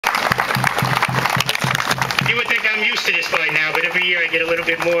You would think I'm used to this by now, but every year I get a little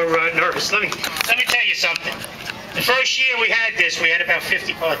bit more nervous. Let me tell you something. The first year we had this, we had about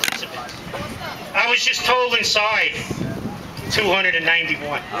 50 participants. I was just told inside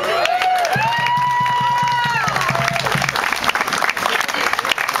 291.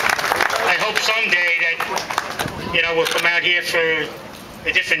 I hope someday that, we'll come out here for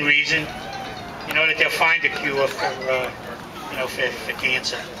a different reason, that they'll find a cure for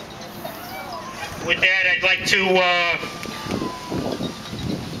cancer. With that, I'd like to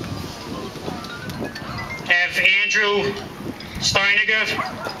have Andrew Steiniger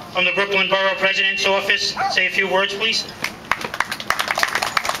from the Brooklyn Borough President's Office say a few words, please.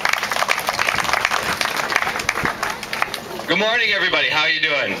 Good morning, everybody. How are you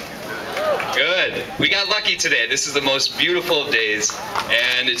doing? Good. We got lucky today. This is the most beautiful of days,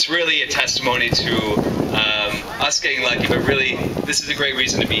 and it's really a testimony to us getting lucky, but really, this is a great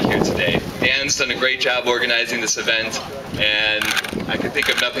reason to be here today. Dan's done a great job organizing this event, and I could think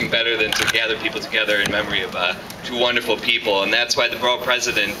of nothing better than to gather people together in memory of two wonderful people, and that's why the Borough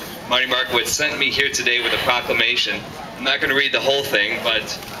President, Marty Markowitz, sent me here today with a proclamation. I'm not going to read the whole thing,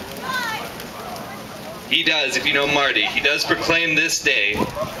 but he does, if you know Marty, he does proclaim this day,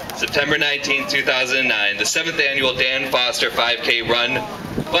 September 19, 2009, the 7th annual Dan Foster 5K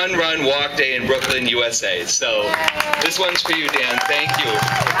Fun Run Walk Day in Brooklyn, USA. So this one's for you, Dan. Thank you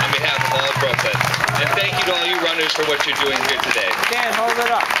on behalf of all of Brooklyn. And thank you to all you runners for what you're doing here today. Dan, hold it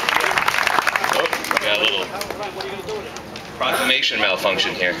up. Oh, got a little proclamation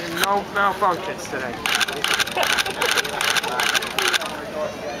malfunction here. No malfunctions today.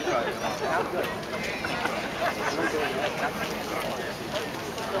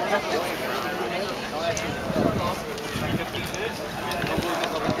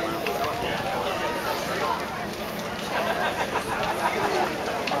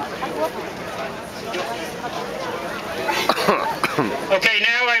 Okay,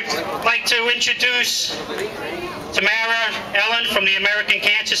 now I'd like to introduce Tamara Ellen from the American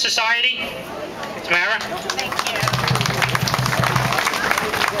Cancer Society. Tamara? Thank you.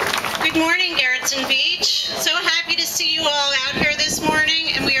 Good morning, Garrettson Beach. So happy to see you all out here this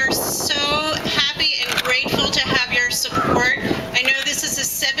morning, and we are so happy and grateful to have your support. I know this is the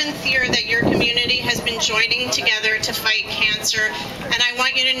 7th year that your community has been joining together to fight cancer, and I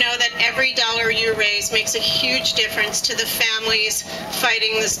want you to know that every dollar you raise makes a huge difference to the families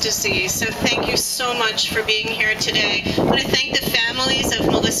fighting this disease. So thank you so much for being here today. I want to thank the families of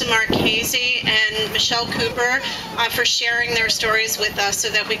Melissa Marchese and Michelle Cooper for sharing their stories with us so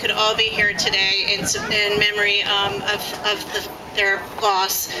that we could all be here today in memory of their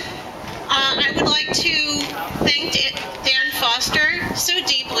loss. I would like to thank Dan Foster so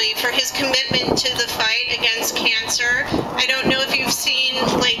deeply for his commitment to the fight against cancer. I don't know if you've seen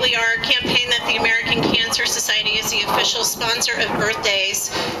lately our campaign that the American Cancer Society is the official sponsor of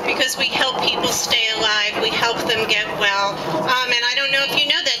birthdays, because we help people stay alive, we help them get well. And I don't know if you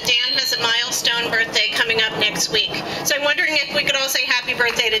know that Dan has a milestone birthday coming up next week. So I'm wondering if we could all say happy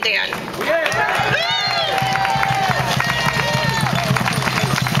birthday to Dan.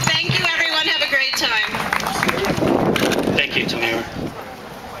 Time. Thank you, Tamara.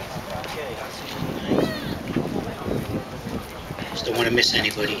 Just don't want to miss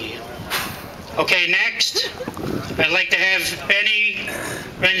anybody here. Okay, next, I'd like to have Benny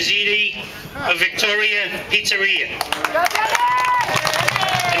Renziti of Victoria Pizzeria.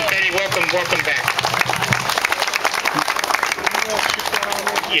 And Benny, welcome back.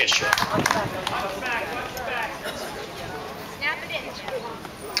 Yeah, sure.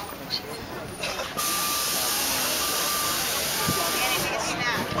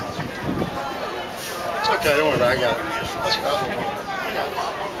 Okay, don't worry, I got it. Let's go.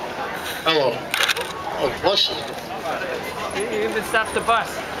 Hello. Oh, buses. You even stopped the bus.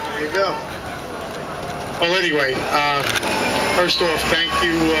 There you go. Well, anyway, first off, thank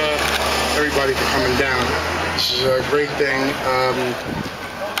you, everybody, for coming down. This is a great thing.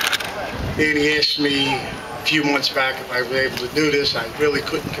 Danny asked me a few months back if I was able to do this. I really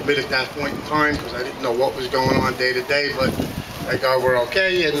couldn't commit at that point in time because I didn't know what was going on day to day, but thank God we're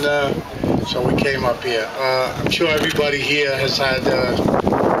okay, and so we came up here. I'm sure everybody here has had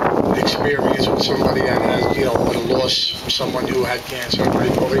an experience with somebody that has, with a loss from someone who had cancer. Or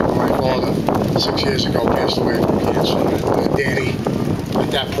even my father, 6 years ago, passed away from cancer. And Danny,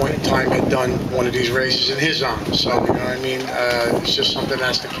 at that point in time, had done one of these races in his honor. So, you know what I mean? It's just something that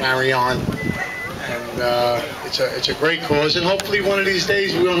has to carry on. And it's a great cause. And hopefully one of these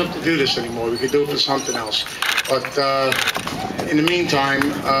days we don't have to do this anymore. We could do it for something else. But in the meantime,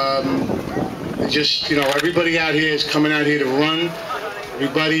 just, everybody out here is coming out here to run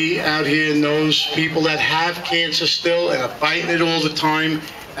Everybody out here knows people that have cancer still and are fighting it all the time.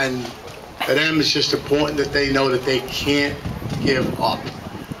 And for them, it's just important that they know that they can't give up.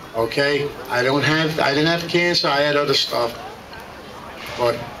 Okay? I didn't have cancer. I had other stuff.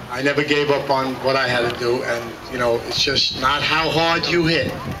 But I never gave up on what I had to do. And, you know, it's just not how hard you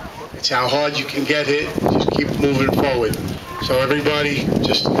hit. It's how hard you can get hit. Just keep moving forward. So everybody,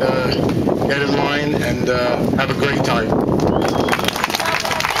 just get in line and have a great time.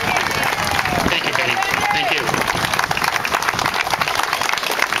 Thank you, Benny. Thank you.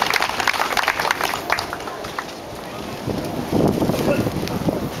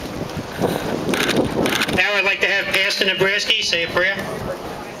 Now I'd like to have Pastor Nebraski say a prayer.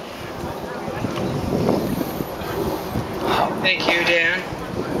 Thank you, Dan.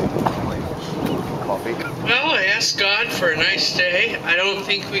 Well, I asked God for a nice day. I don't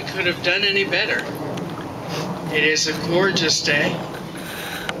think we could have done any better. It is a gorgeous day.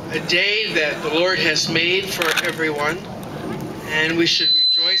 A day that the Lord has made for everyone. And we should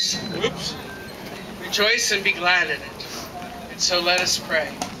rejoice. Rejoice and be glad in it. And so let us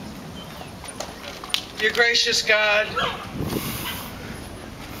pray. Dear gracious God,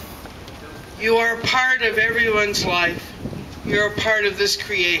 you are a part of everyone's life. You're a part of this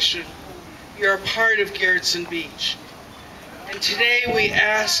creation. You're a part of Garrettson Beach. And today we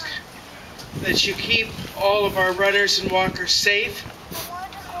ask that you keep all of our runners and walkers safe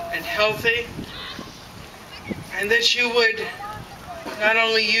and healthy, and that you would not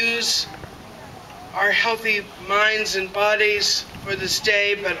only use our healthy minds and bodies for this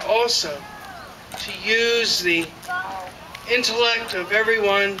day, but also to use the intellect of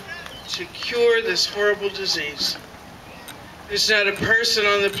everyone to cure this horrible disease. There's not a person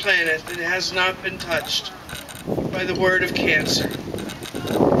on the planet that has not been touched by the word of cancer.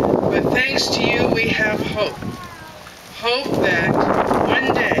 But thanks to you, we have hope. Hope that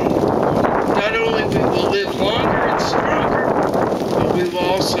one day, not only we will live longer and stronger, but we will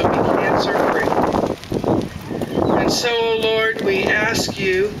also be cancer-free. And so, O Lord, we ask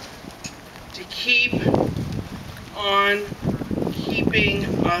you to keep on keeping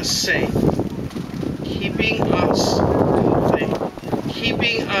us safe, keeping us healthy,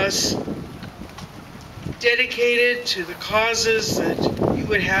 keeping us dedicated to the causes that you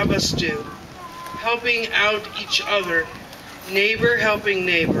would have us do, helping out each other, neighbor helping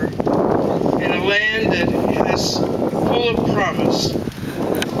neighbor, in a land that is full of promise.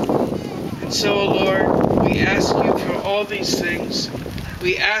 And so, O Lord, we ask you for all these things.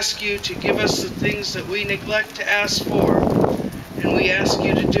 We ask you to give us the things that we neglect to ask for, and we ask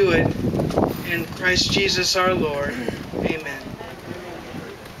you to do it in Christ Jesus our Lord. Amen.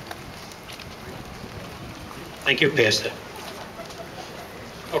 Thank you, Pastor.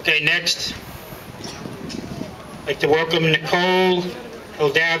 Okay, next, I'd like to welcome Nicole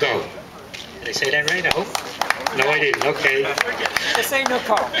Hidalgo. Did I say that right, I hope? No, I didn't. Okay. This ain't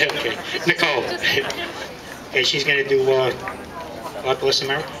Nicole. Okay. Nicole. Okay, she's going to do God Bless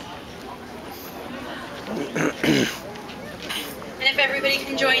America. And if everybody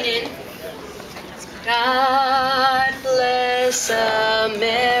can join in. God bless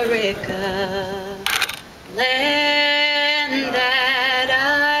America, land that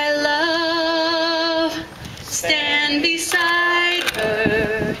I love. Stand beside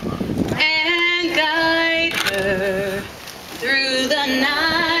her and guide her through the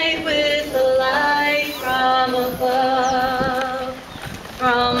night with the light from above.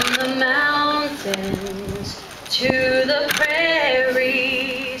 From the mountains to the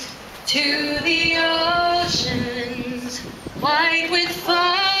prairies, to the oceans, white with foam.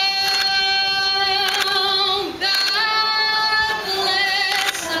 God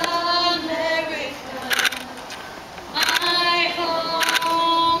bless America, my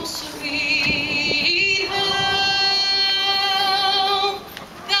home, sweet home.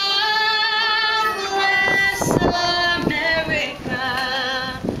 God bless America,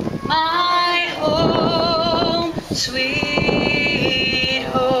 my home, sweet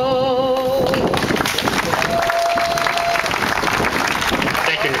home.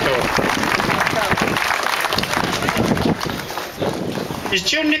 Thank you, Nicole. Is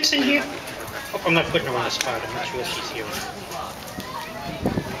Jill Nixon here? Hope I'm not putting her on the spot. I'm not sure if she's here.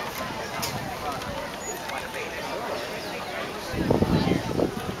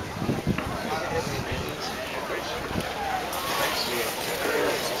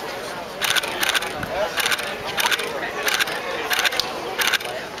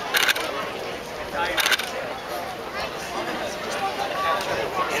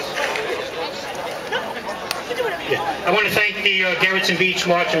 I want to thank the Garrettson Beach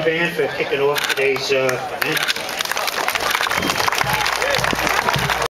Marching Band for kicking off today's event.